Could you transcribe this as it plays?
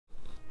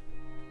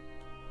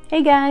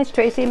Hey guys,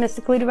 Tracy,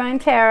 Mystically Divine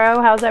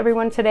Tarot. How's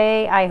everyone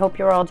today? I hope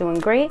you're all doing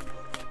great.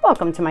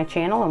 Welcome to my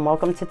channel and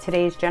welcome to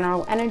today's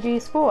general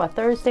energies for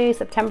Thursday,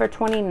 September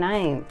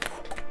 29th.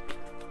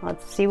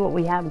 Let's see what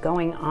we have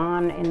going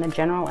on in the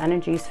general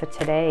energies for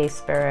today,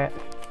 Spirit.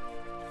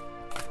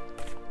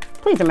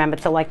 Please remember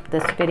to like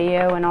this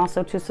video and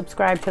also to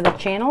subscribe to the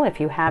channel if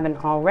you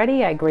haven't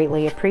already. I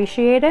greatly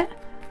appreciate it.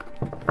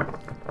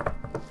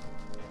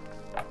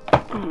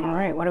 All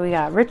right, what do we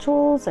got?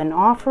 Rituals and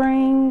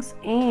offerings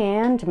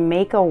and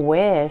make a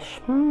wish.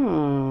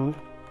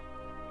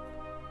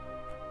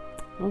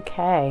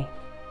 Okay.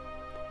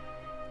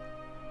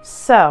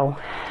 So,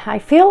 I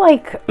feel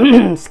like,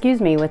 excuse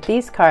me, with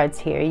these cards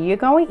here,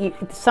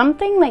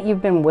 something that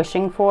you've been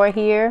wishing for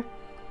here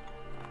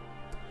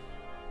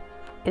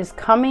is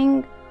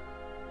coming.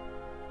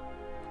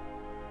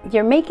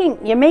 You're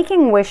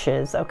making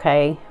wishes,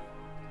 okay?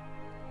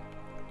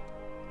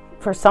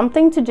 For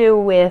something to do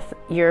with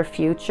your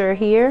future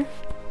here.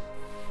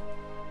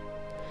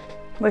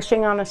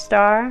 Wishing on a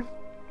star.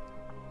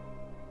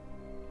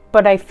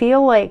 But I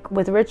feel like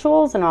with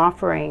rituals and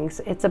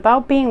offerings, it's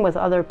about being with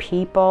other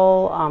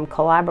people,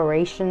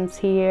 collaborations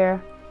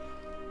here.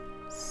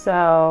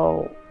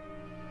 So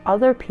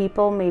other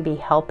people may be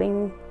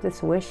helping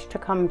this wish to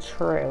come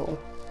true.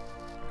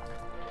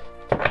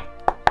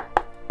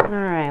 All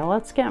right,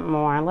 let's get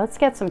more. Let's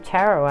get some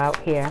tarot out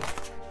here.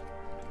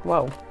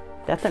 Whoa.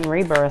 Death and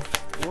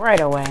rebirth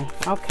right away.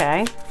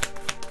 Okay.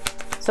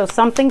 So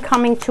something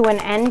coming to an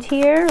end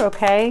here.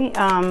 Okay.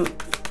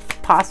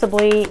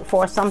 Possibly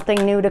for something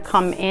new to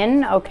come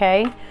in.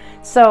 Okay.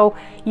 So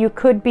you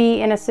could be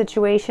in a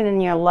situation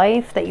in your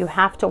life that you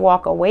have to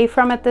walk away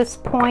from at this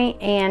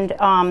point.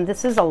 And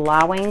this is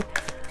allowing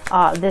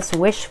this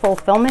wish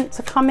fulfillment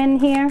to come in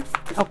here.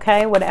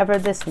 Okay. Whatever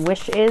this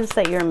wish is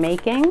that you're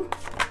making.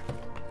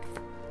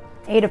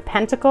 Eight of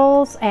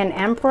Pentacles and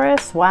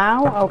Empress.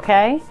 Wow.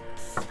 Okay.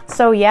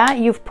 So yeah,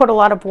 you've put a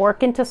lot of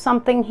work into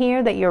something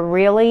here that you're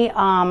really,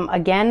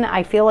 again,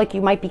 I feel like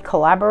you might be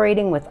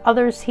collaborating with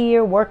others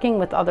here, working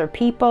with other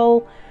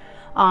people,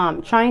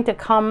 trying to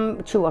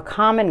come to a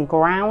common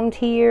ground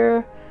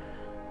here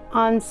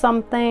on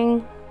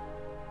something.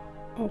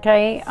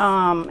 Okay,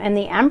 and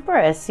the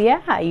Empress,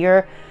 yeah,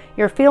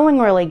 you're feeling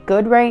really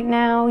good right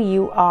now.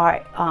 You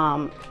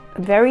are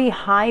very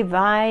high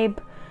vibe.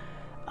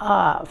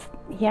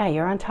 Yeah,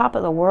 you're on top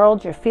of the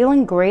world. You're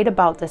feeling great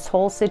about this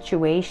whole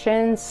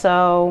situation.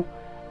 So,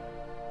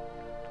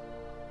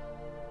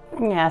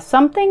 yeah,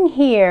 something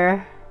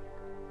here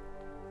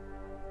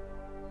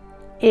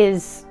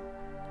is,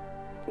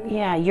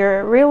 yeah,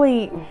 you're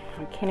really,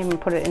 I can't even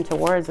put it into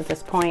words at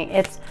this point.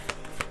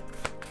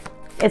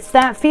 It's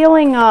that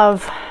feeling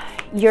of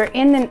you're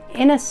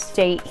in a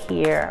state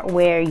here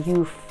where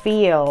you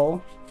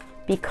feel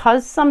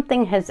because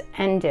something has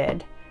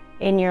ended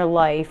in your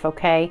life,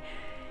 okay?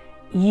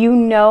 You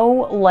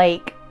know,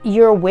 like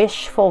your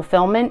wish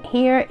fulfillment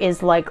here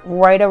is like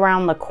right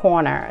around the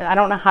corner. I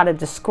don't know how to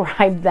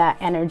describe that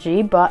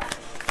energy, but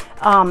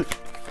wow,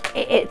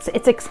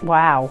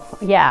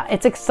 yeah,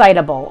 it's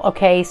excitable.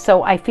 Okay,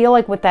 so I feel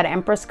like with that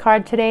Empress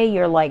card today,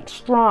 you're like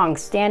strong,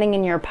 standing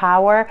in your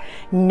power,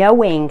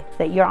 knowing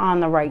that you're on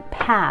the right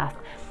path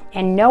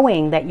and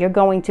knowing that you're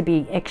going to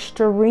be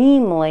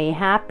extremely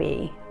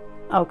happy,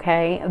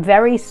 okay,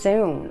 very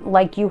soon.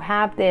 Like you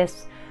have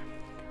this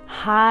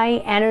high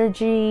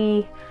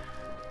energy,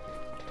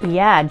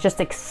 yeah,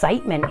 just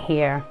excitement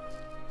here.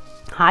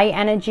 High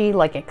energy,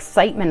 like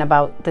excitement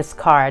about this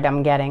card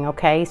I'm getting,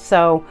 okay?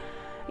 So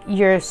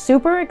you're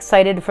super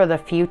excited for the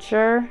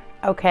future,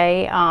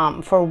 okay?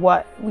 For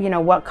what, you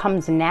know, what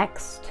comes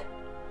next.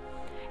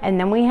 And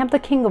then we have the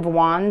King of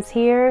Wands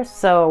here.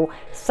 So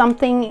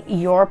something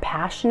you're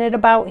passionate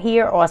about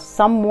here, or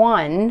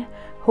someone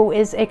who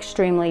is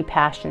extremely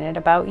passionate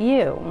about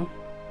you,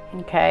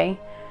 okay?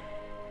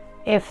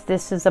 If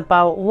this is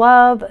about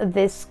love,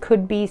 this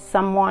could be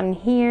someone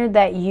here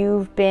that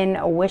you've been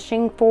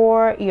wishing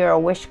for, your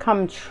wish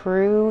come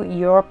true,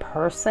 your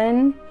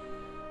person,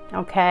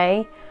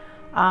 okay?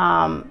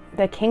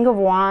 The King of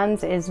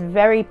Wands is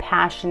very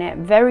passionate,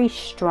 very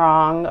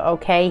strong,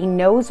 okay? He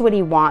knows what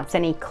he wants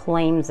and he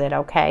claims it,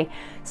 okay?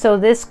 So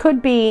this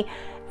could be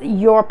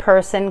your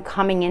person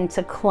coming in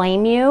to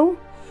claim you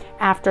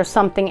after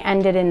something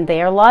ended in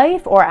their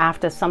life or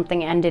after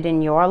something ended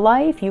in your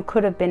life. You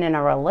could have been in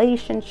a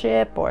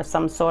relationship or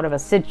some sort of a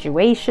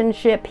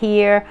situationship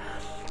here,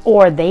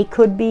 or they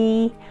could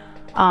be.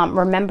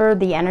 Remember,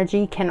 the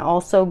energy can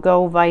also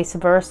go vice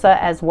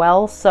versa as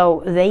well.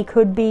 So they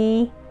could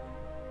be,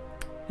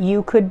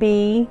 you could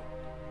be,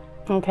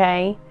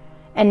 okay?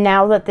 And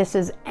now that this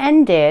is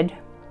ended,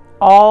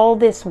 all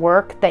this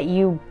work that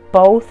you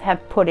both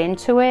have put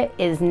into it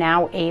is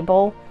now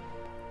able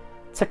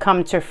to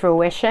come to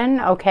fruition,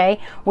 okay?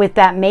 With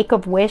that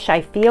make-a-wish, I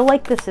feel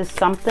like this is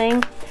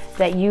something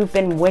that you've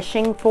been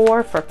wishing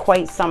for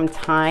quite some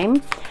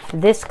time.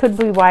 This could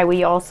be why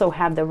we also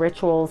have the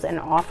rituals and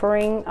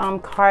offering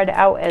card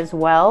out as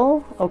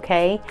well,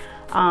 okay?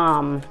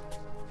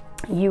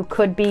 You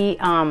could be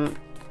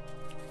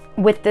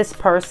with this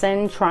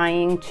person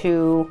trying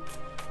to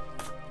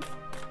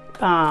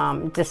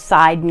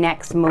decide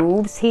next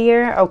moves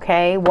here,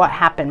 okay? What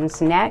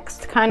happens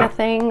next kind of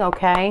thing,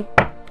 okay?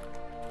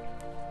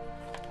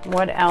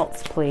 What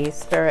else, please,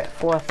 Spirit,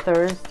 for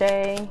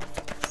Thursday,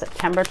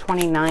 September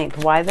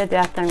 29th? Why the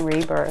Death and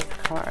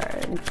Rebirth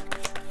card?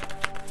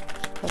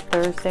 For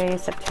Thursday,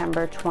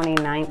 September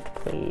 29th,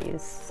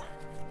 please.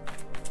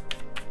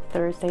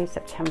 Thursday,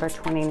 September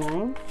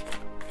 29th.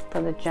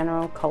 For the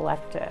General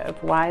Collective.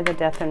 Why the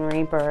Death and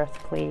Rebirth,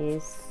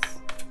 please?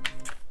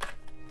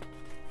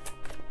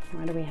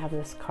 Why do we have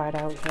this card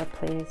out here,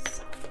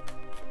 please?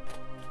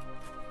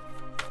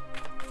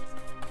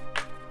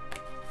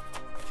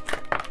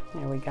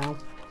 There we go.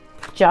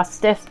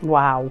 Justice.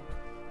 Wow.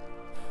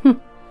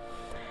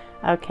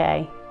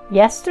 Okay.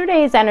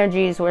 Yesterday's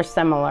energies were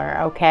similar,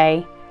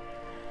 okay?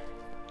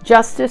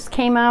 Justice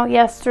came out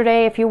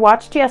yesterday. If you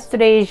watched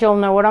yesterday's, you'll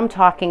know what I'm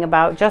talking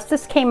about.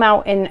 Justice came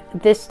out in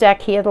this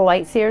deck here, the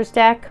Light Seers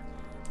deck.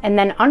 And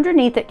then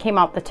underneath it came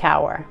out the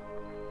Tower.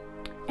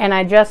 And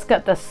I just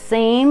got the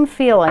same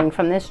feeling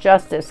from this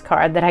Justice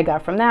card that I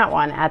got from that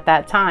one at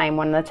that time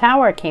when the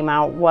Tower came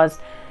out, was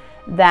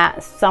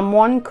that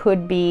someone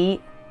could be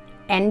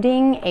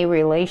ending a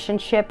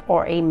relationship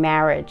or a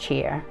marriage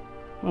here,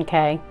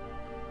 okay?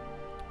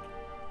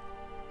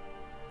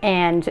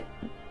 And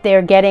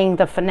they're getting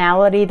the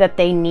finality that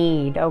they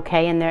need,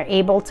 okay? And they're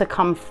able to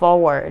come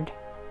forward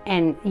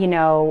and, you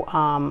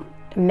know,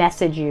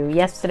 message you.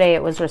 Yesterday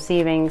it was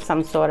receiving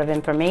some sort of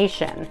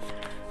information,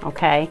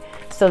 okay?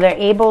 So they're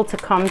able to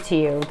come to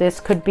you. This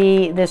could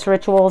be this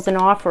rituals and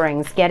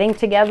offerings, getting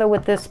together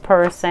with this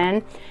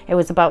person. It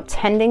was about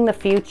tending the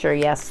future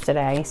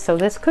yesterday. So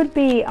this could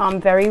be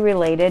very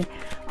related.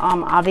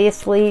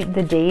 Obviously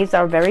the days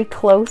are very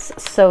close,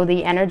 so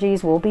the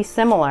energies will be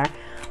similar.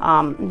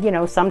 You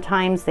know,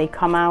 sometimes they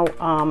come out,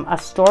 a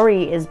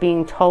story is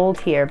being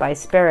told here by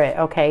Spirit,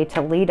 okay,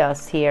 to lead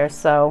us here.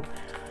 So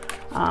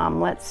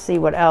let's see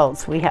what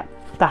else we have.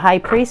 The High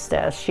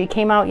Priestess, she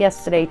came out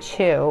yesterday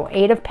too.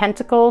 8 of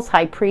Pentacles,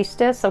 High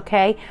Priestess,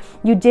 okay?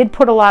 You did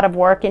put a lot of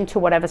work into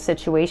whatever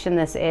situation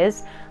this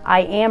is.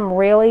 I am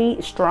really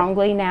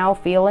strongly now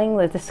feeling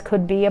that this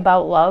could be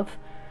about love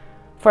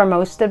for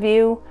most of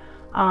you.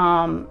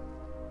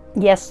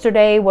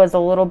 Yesterday was a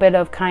little bit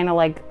of kind of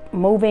like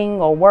moving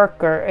or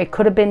work, or it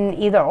could have been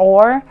either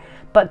or,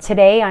 but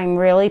today I'm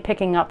really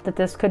picking up that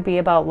this could be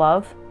about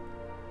love.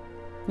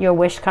 Your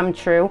wish come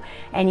true,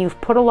 and you've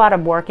put a lot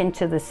of work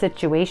into the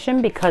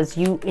situation because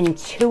you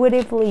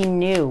intuitively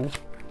knew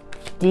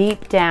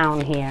deep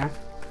down here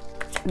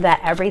that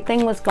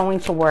everything was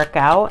going to work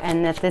out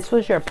and that this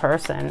was your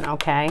person,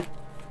 okay?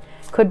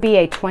 Could be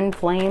a twin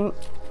flame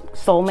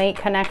soulmate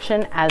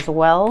connection as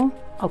well,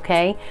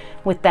 okay?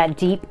 With that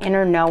deep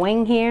inner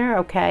knowing here,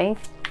 okay?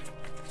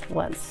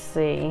 Let's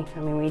see. I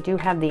mean, we do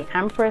have the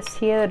Empress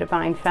here, the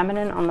Divine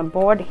Feminine on the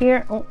board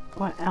here. Oh,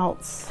 what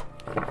else?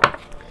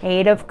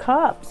 8 of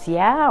Cups,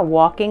 yeah,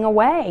 walking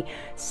away.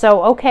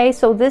 So, okay,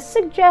 so this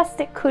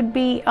suggests it could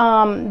be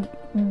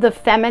the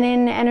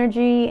feminine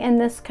energy in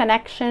this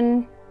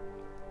connection,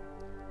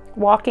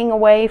 walking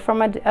away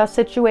from a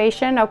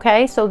situation,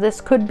 okay? So this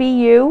could be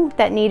you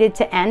that needed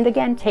to end.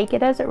 Again, take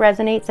it as it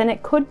resonates, and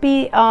it could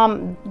be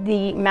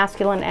the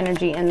masculine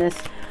energy in this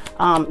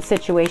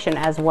situation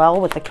as well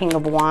with the King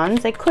of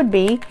Wands. It could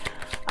be.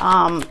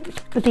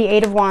 But the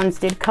 8 of Wands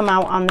did come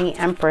out on the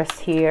Empress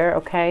here,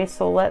 okay?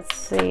 So let's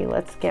see,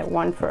 let's get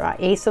one for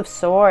Ace of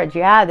Swords.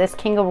 Yeah, this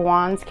King of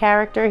Wands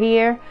character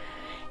here,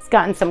 he's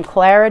gotten some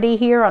clarity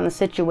here on the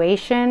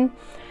situation,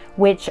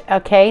 which,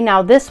 okay,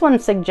 now this one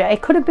suggests,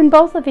 it could have been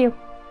both of you,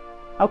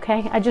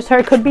 okay? I just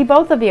heard it could be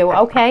both of you,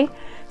 okay?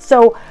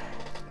 So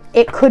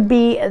it could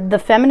be the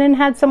feminine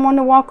had someone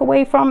to walk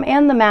away from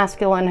and the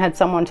masculine had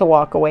someone to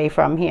walk away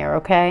from here,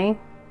 okay?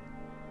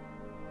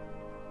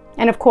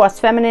 And of course,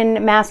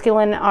 feminine,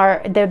 masculine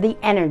they're the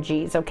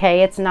energies,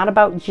 okay? It's not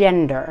about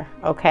gender,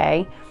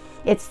 okay?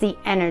 It's the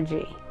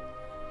energy.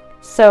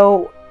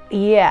 So,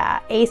 yeah,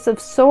 Ace of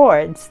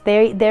Swords,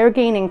 they're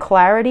gaining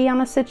clarity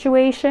on a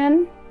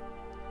situation.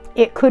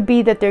 It could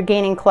be that they're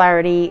gaining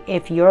clarity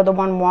if you're the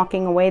one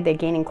walking away, they're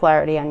gaining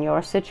clarity on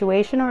your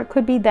situation, or it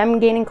could be them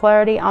gaining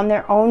clarity on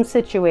their own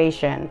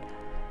situation,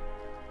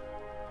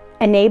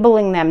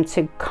 enabling them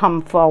to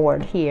come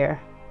forward here,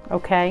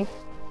 okay?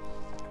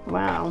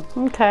 Wow,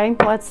 okay,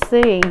 let's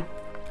see.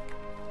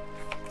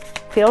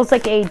 Feels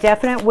like a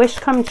definite wish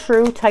come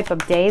true type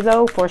of day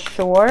though, for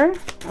sure,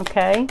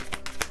 okay?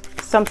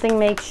 Something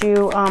makes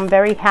you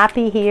very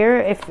happy here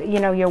if, you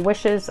know, your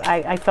wishes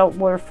I felt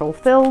were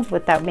fulfilled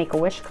with that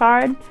Make-A-Wish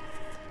card.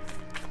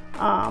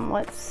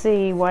 Let's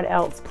see, what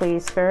else,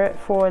 please, Spirit,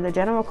 for the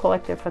General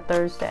Collective for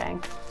Thursday.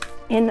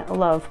 In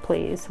love,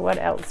 please. What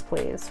else,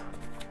 please?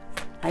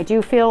 I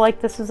do feel like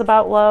this is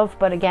about love,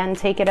 but again,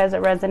 take it as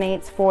it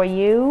resonates for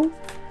you.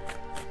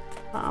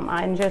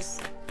 I'm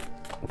just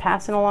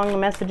passing along the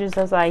messages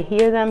as I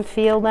hear them,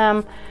 feel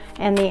them,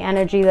 and the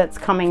energy that's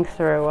coming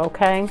through,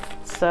 okay?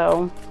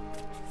 So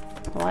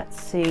let's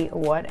see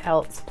what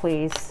else,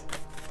 please.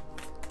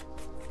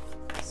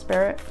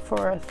 Spirit,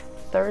 for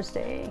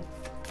Thursday,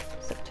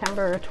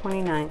 September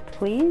 29th,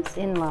 please,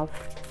 in love.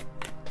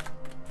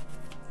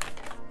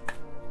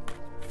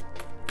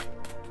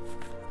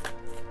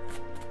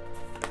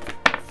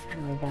 There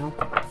we go.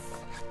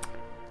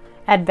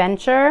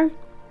 Adventure,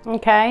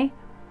 okay.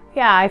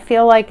 Yeah, I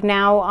feel like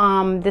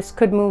now this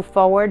could move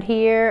forward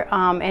here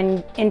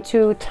and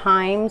into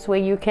times where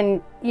you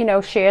can, you know,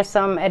 share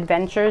some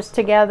adventures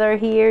together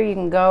here. You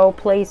can go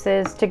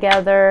places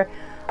together,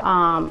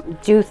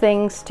 do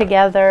things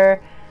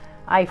together.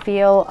 I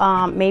feel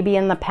maybe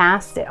in the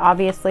past,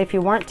 obviously, if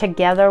you weren't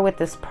together with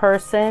this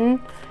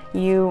person,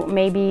 you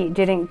maybe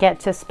didn't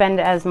get to spend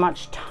as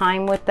much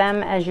time with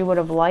them as you would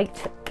have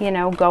liked, you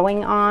know,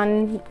 going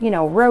on, you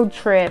know, road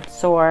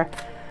trips or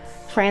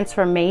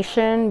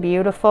transformation.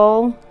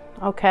 Beautiful.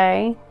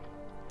 Okay.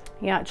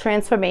 Yeah,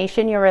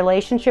 transformation. Your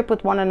relationship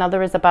with one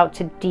another is about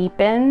to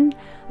deepen.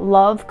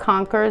 Love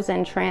conquers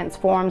and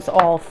transforms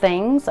all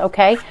things.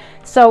 Okay.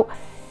 So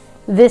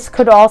this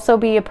could also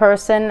be a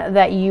person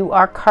that you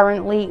are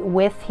currently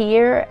with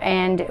here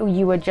and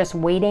you are just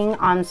waiting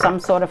on some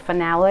sort of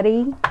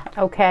finality.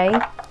 Okay.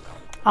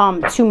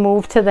 To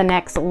move to the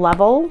next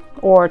level,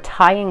 or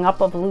tying up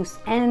of loose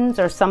ends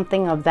or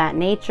something of that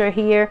nature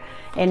here,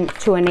 and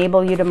to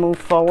enable you to move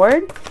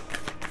forward.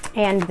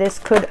 And this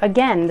could,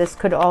 again, this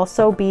could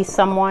also be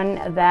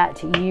someone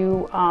that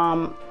you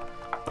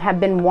have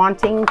been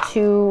wanting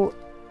to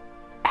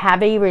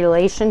have a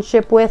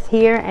relationship with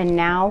here, and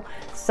now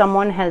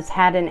someone has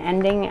had an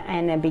ending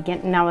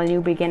and now a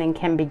new beginning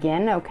can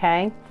begin.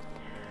 Okay.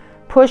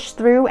 Push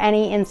through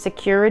any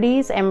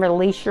insecurities and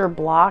release your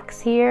blocks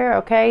here.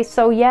 Okay,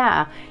 so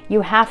yeah,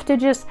 you have to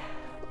just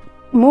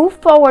move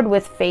forward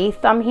with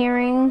faith, I'm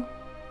hearing.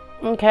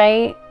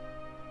 Okay,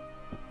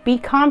 be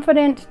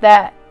confident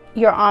that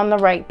you're on the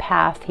right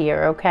path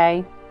here.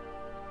 Okay,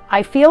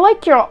 I feel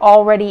like you're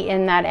already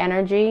in that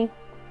energy.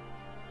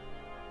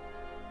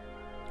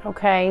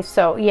 Okay,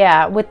 so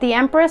yeah, with the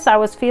Empress, I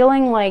was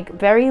feeling like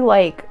very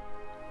like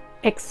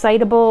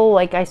excitable,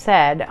 like I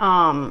said,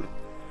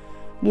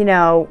 you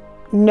know,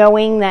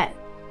 knowing that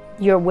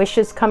your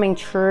wishes coming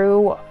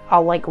true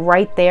are like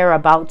right there,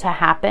 about to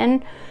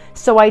happen.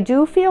 So I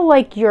do feel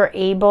like you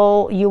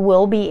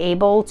will be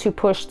able to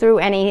push through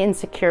any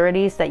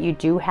insecurities that you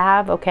do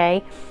have,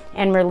 okay,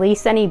 and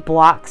release any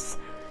blocks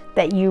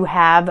that you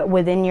have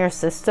within your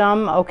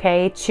system,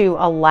 okay, to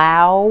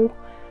allow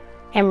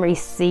and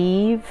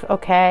receive,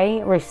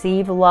 okay,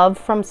 receive love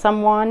from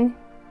someone.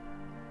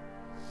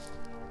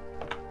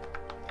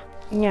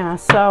 Yeah,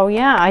 so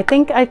yeah, I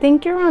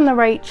think you're on the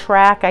right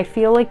track. I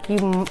feel like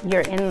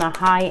you're in the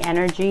high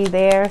energy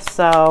there,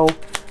 so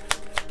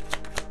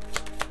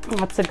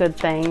that's a good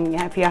thing.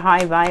 If you're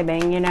high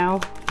vibing, you know,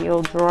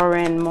 you'll draw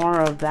in more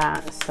of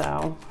that. So,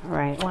 all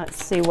right,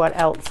 let's see what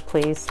else,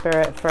 please,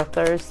 Spirit, for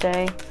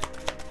Thursday,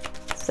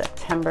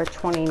 September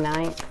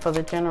 29th, for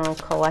the general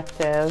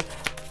collective.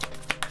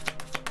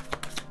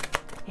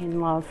 In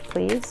love,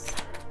 please.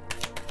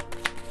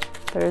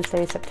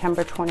 Thursday,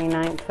 September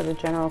 29th, for the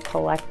general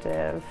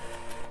collective.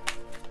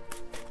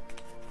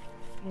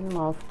 In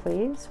love,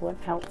 please. What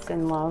else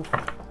in love?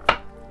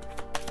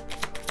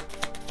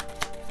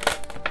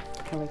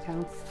 Here we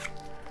go.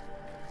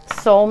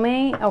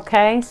 Soulmate,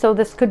 okay. So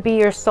this could be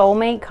your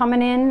soulmate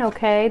coming in,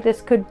 okay. This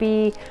could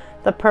be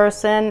the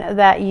person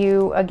that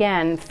you,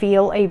 again,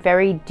 feel a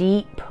very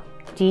deep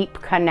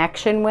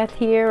connection with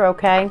here,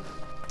 okay.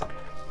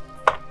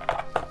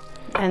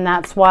 And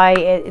that's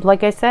why,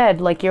 like I said,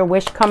 like your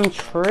wish come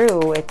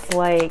true. It's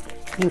like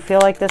you feel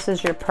like this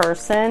is your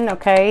person,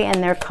 okay?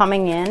 And they're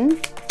coming in,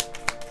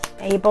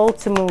 able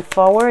to move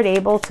forward,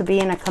 able to be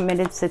in a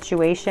committed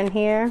situation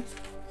here.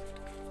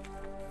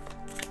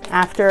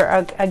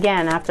 After,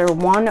 again, after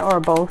one or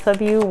both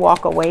of you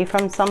walk away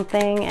from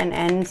something and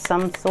end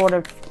some sort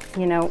of,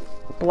 you know,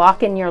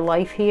 block in your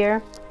life here.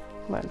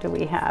 What do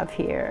we have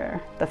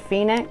here? The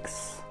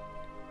Phoenix,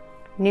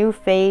 new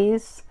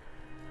phase.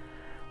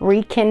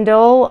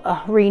 Rekindle,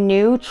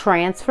 renew,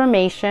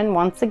 transformation,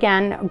 once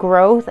again,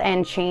 growth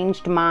and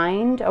changed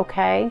mind,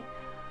 okay?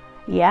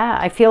 Yeah,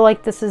 I feel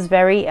like this is a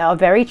very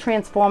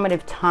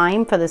transformative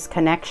time for this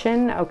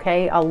connection,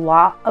 okay? A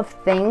lot of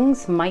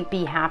things might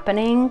be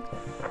happening.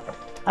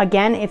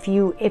 Again, if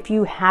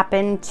you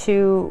happen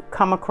to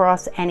come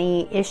across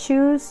any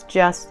issues,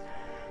 just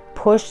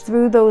push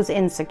through those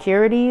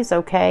insecurities,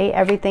 okay?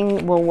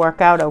 Everything will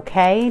work out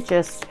okay.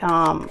 Just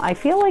I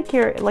feel like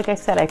you're, like I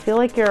said, I feel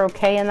like you're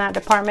okay in that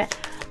department,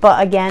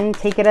 but again,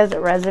 take it as it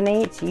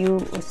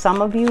resonates.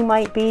 Some of you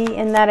might be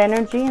in that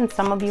energy and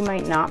some of you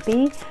might not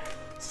be.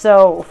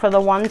 So for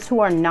the ones who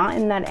are not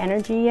in that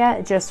energy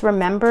yet, just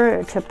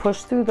remember to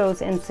push through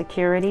those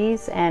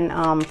insecurities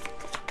and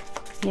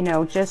you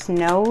know, just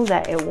know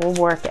that it will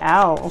work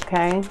out,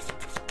 okay?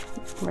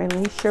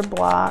 Release your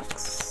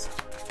blocks.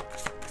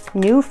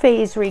 New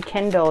phase,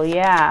 rekindle,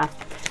 yeah.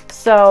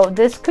 So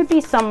this could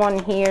be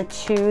someone here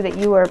too that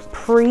you were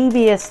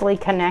previously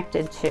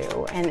connected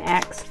to, an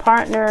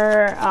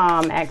ex-partner,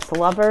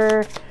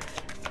 ex-lover,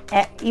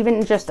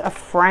 even just a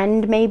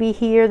friend maybe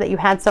here that you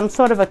had some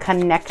sort of a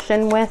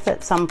connection with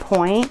at some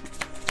point.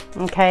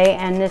 Okay,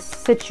 and this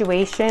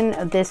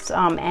situation, this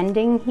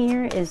ending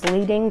here is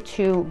leading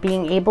to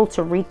being able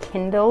to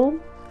rekindle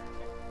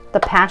the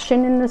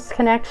passion in this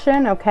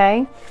connection,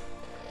 okay?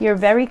 You're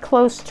very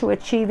close to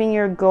achieving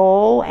your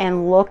goal,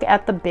 and look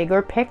at the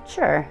bigger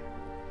picture.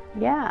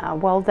 Yeah,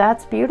 well,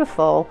 that's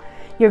beautiful.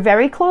 You're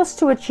very close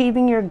to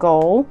achieving your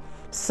goal.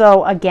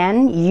 So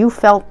again, you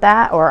felt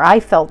that, or I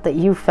felt that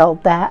you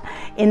felt that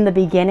in the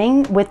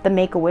beginning with the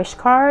Make-A-Wish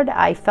card.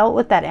 I felt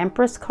with that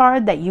Empress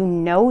card that you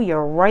know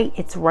you're right.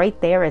 It's right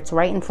there. It's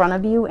right in front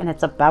of you, and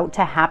it's about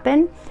to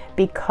happen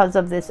because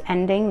of this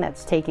ending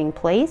that's taking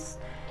place.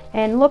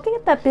 And looking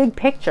at that big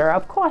picture,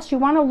 of course, you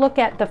want to look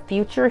at the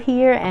future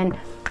here. And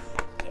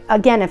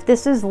again, if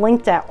this is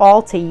linked at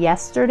all to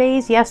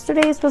yesterday's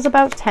was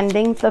about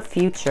tending the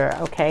future,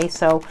 okay?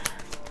 So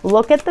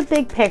look at the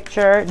big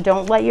picture.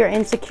 Don't let your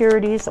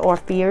insecurities or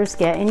fears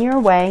get in your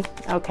way,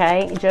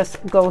 okay?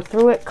 Just go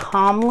through it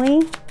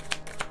calmly,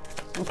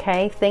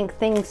 okay? Think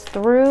things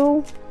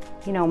through,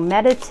 you know,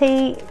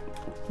 meditate,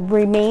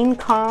 remain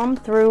calm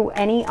through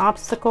any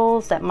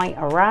obstacles that might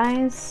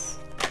arise.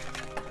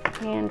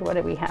 And what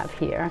do we have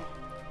here?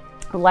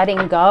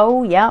 Letting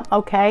go, yeah,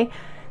 okay.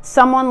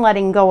 Someone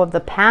letting go of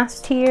the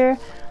past here,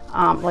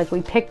 like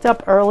we picked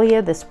up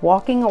earlier, this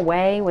walking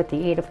away with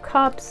the Eight of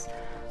Cups.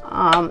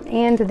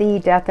 And the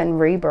Death and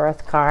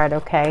Rebirth card,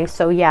 okay?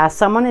 So yeah,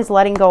 someone is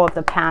letting go of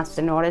the past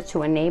in order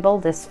to enable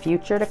this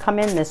future to come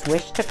in, this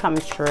wish to come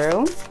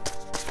true.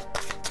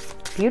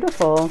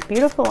 Beautiful,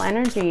 beautiful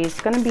energy. It's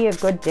going to be a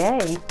good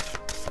day.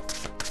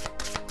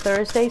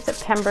 Thursday,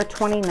 September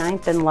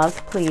 29th, in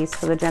love, please,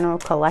 for the general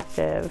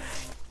collective.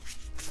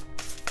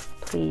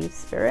 Please,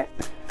 Spirit.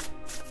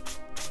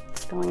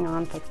 What's going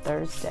on for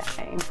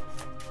Thursday?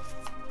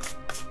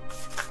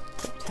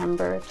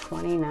 September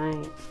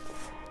 29th.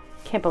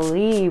 Can't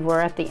believe we're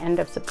at the end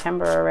of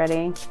September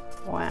already.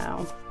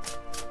 Wow.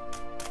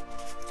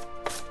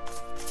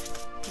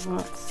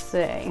 Let's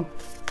see.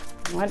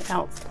 What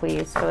else,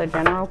 please, for the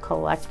general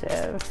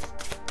collective?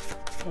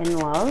 In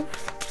love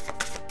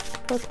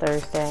for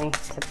Thursday,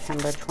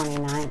 September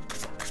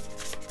 29th.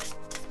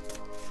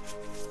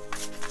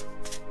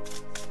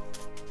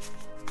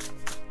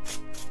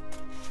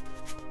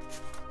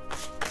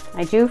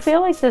 I do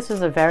feel like this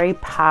is a very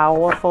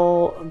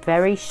powerful,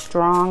 very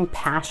strong,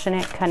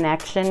 passionate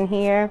connection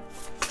here.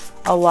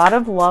 A lot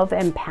of love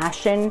and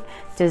passion,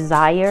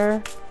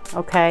 desire,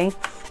 okay?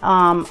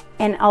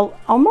 And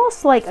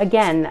almost like,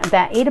 again,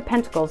 that Eight of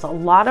Pentacles, a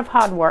lot of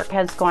hard work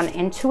has gone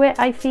into it,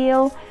 I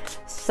feel.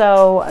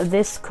 So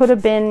this could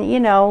have been, you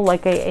know,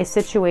 like a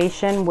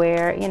situation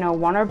where, you know,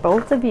 one or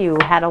both of you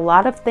had a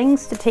lot of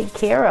things to take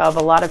care of,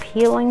 a lot of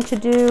healing to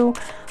do,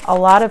 a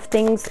lot of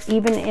things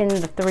even in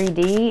the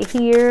 3D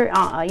here,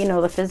 you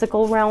know, the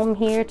physical realm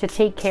here to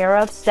take care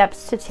of,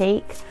 steps to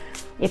take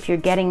if you're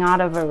getting out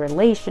of a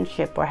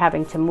relationship or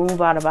having to move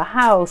out of a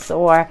house,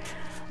 or,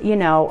 you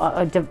know,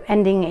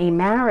 ending a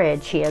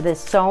marriage here.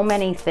 There's so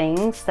many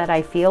things that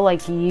I feel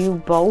like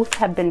you both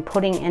have been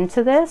putting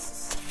into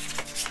this.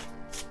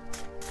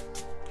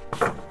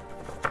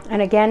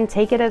 And again,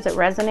 take it as it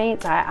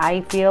resonates.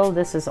 I feel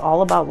this is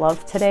all about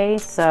love today.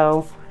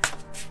 So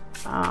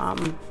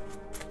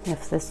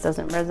if this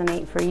doesn't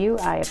resonate for you,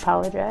 I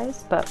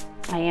apologize. But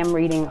I am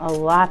reading a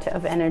lot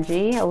of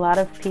energy, a lot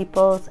of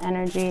people's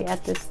energy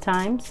at this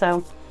time.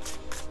 So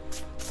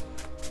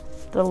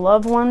the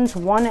loved ones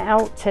won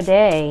out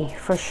today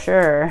for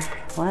sure.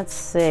 Let's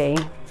see.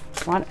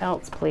 What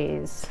else,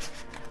 please?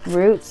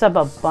 Roots of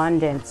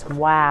Abundance.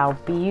 Wow.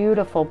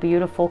 Beautiful,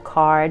 beautiful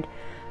card.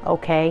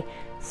 Okay.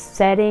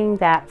 Setting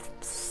that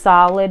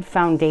solid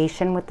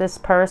foundation with this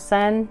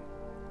person.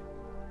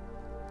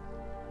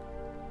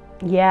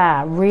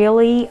 Yeah,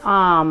 really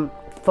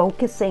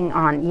focusing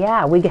on,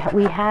 yeah,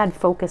 we had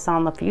focus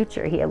on the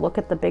future here. Look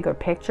at the bigger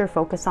picture,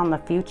 focus on the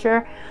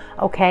future.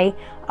 Okay,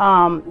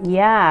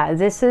 yeah,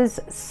 this is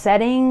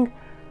setting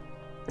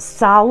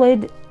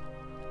solid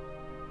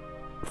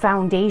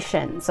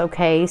foundations.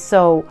 Okay,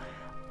 so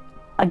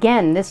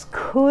again, this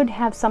could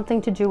have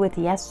something to do with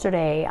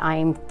yesterday.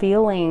 I'm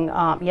feeling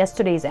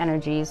yesterday's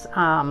energies,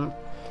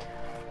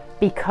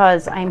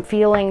 because I'm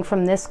feeling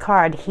from this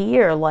card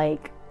here,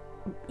 like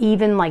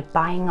even like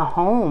buying a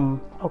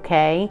home.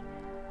 Okay,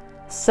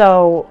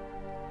 so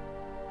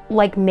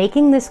like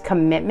making this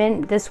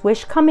commitment, this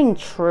wish coming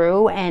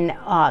true, and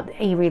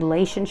a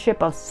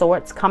relationship of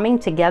sorts coming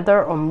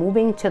together or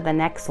moving to the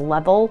next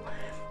level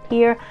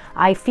here.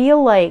 I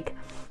feel like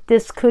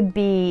this could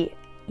be,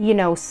 you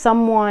know,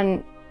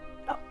 someone,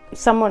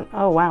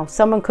 oh wow,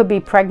 someone could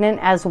be pregnant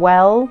as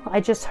well. I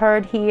just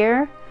heard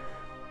here.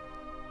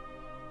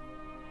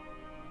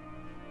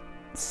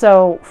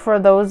 So for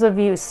those of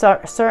you,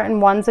 certain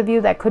ones of you,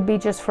 that could be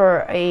just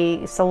for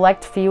a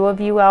select few of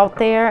you out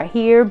there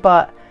here,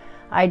 but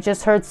I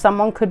just heard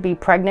someone could be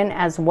pregnant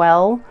as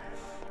well.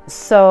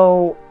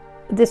 So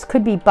this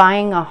could be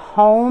buying a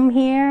home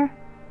here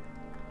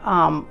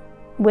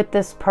with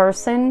this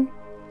person,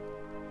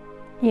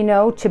 you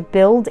know, to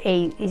build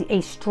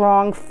a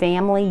strong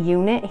family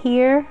unit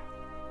here.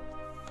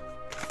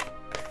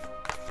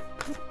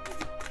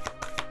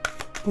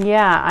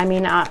 Yeah, I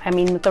mean,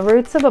 the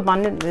roots of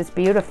abundance is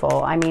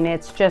beautiful. I mean,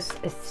 it's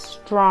just a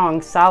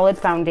strong, solid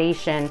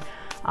foundation.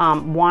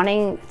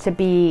 Wanting to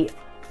be,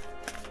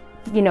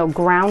 you know,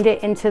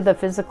 grounded into the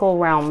physical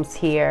realms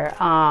here.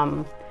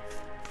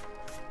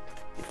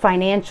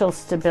 Financial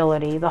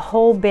stability, the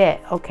whole bit,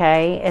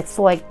 okay? It's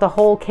like the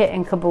whole kit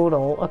and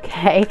caboodle,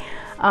 okay?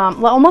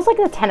 Almost like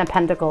the Ten of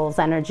Pentacles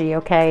energy,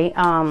 okay?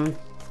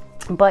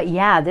 But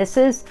yeah, this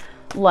is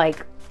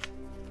like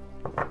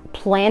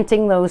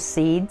planting those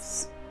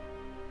seeds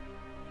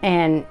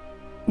and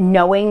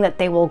knowing that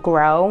they will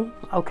grow,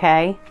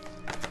 okay?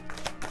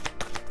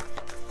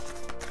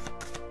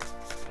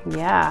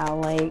 Yeah,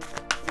 like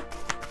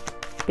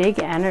big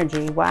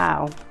energy.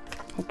 Wow.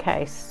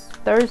 Okay,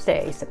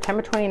 Thursday,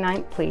 September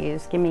 29th,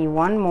 please. Give me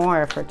one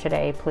more for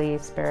today,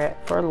 please, Spirit,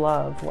 for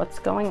love. What's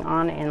going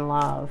on in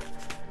love?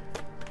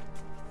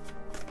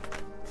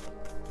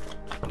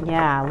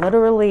 Yeah,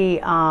 literally,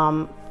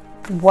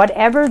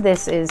 whatever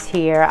this is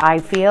here, I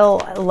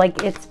feel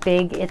like it's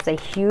big. It's a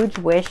huge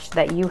wish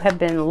that you have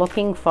been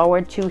looking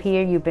forward to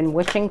here. You've been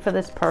wishing for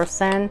this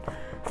person.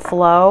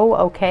 Flow,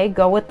 okay?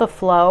 Go with the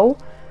flow.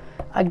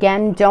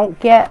 Again, don't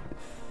get,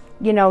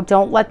 you know,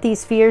 don't let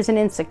these fears and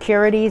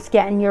insecurities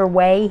get in your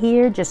way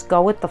here. Just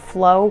go with the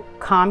flow.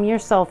 Calm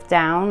yourself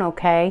down,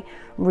 okay?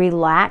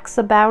 Relax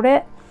about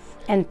it,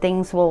 and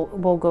things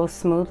will go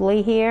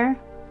smoothly here.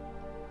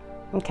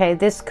 Okay,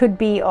 this could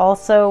be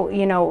also,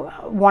 you know,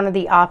 one of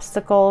the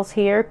obstacles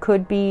here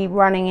could be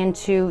running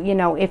into, you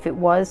know, if it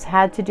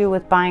had to do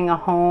with buying a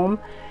home,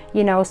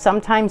 you know,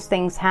 sometimes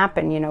things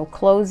happen, you know,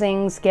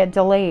 closings get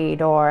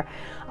delayed, or,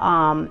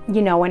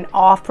 you know, an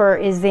offer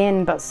is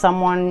in, but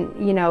someone,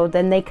 you know,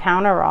 then they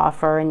counter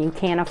offer and you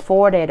can't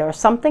afford it, or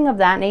something of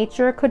that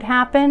nature could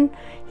happen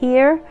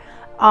here.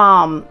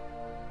 And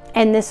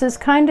this is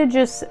kind of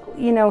just,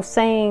 you know,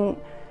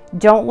 saying,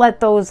 don't let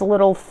those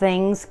little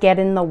things get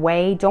in the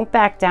way. Don't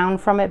back down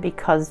from it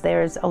because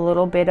there's a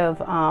little bit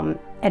of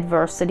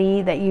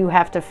adversity that you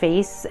have to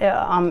face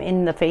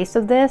in the face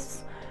of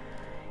this.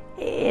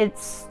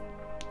 It's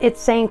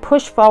saying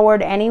push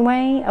forward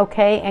anyway,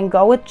 okay, and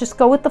just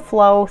go with the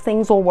flow.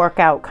 Things will work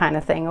out, kind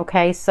of thing,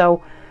 okay?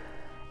 So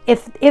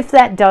if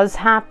that does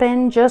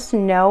happen, just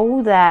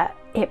know that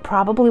it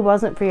probably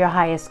wasn't for your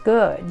highest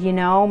good, you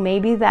know?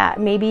 Maybe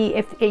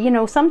if, you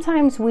know,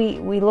 sometimes we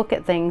look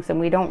at things and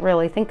we don't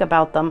really think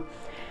about them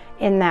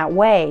in that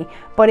way.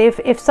 But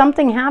if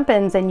something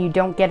happens and you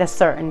don't get a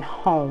certain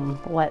home,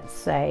 let's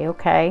say,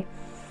 okay,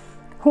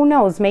 who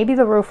knows, maybe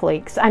the roof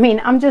leaks. I mean,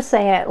 I'm just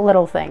saying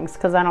little things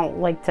because I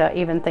don't like to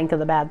even think of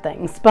the bad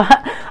things.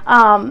 But,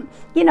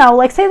 you know,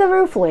 like say the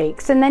roof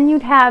leaks and then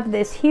you'd have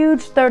this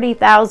huge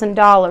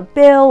 $30,000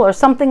 bill or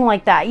something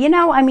like that. You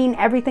know, I mean,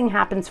 everything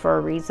happens for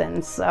a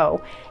reason.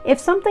 So if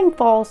something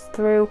falls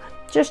through,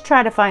 just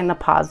try to find the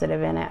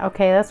positive in it.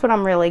 Okay, that's what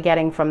I'm really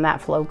getting from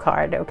that flow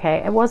card. Okay,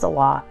 it was a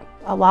lot.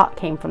 A lot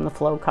came from the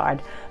flow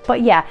card.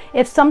 But yeah,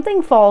 if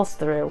something falls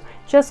through,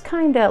 just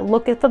kind of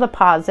look for the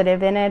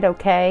positive in it,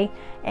 okay?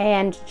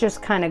 And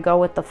just kind of go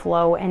with the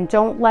flow and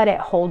don't let it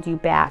hold you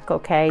back,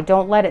 okay?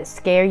 Don't let it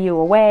scare you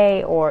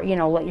away or, you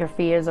know, let your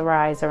fears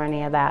arise or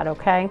any of that,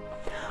 okay?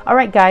 All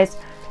right, guys,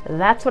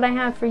 that's what I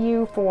have for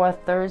you for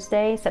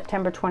Thursday,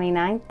 September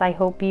 29th. I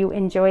hope you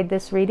enjoyed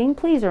this reading.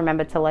 Please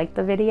remember to like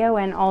the video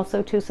and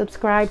also to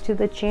subscribe to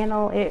the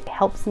channel. It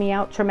helps me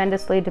out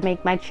tremendously to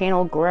make my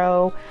channel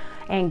grow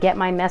and get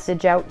my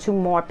message out to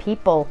more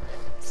people.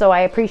 So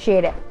I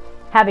appreciate it.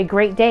 Have a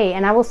great day,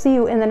 and I will see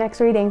you in the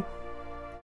next reading.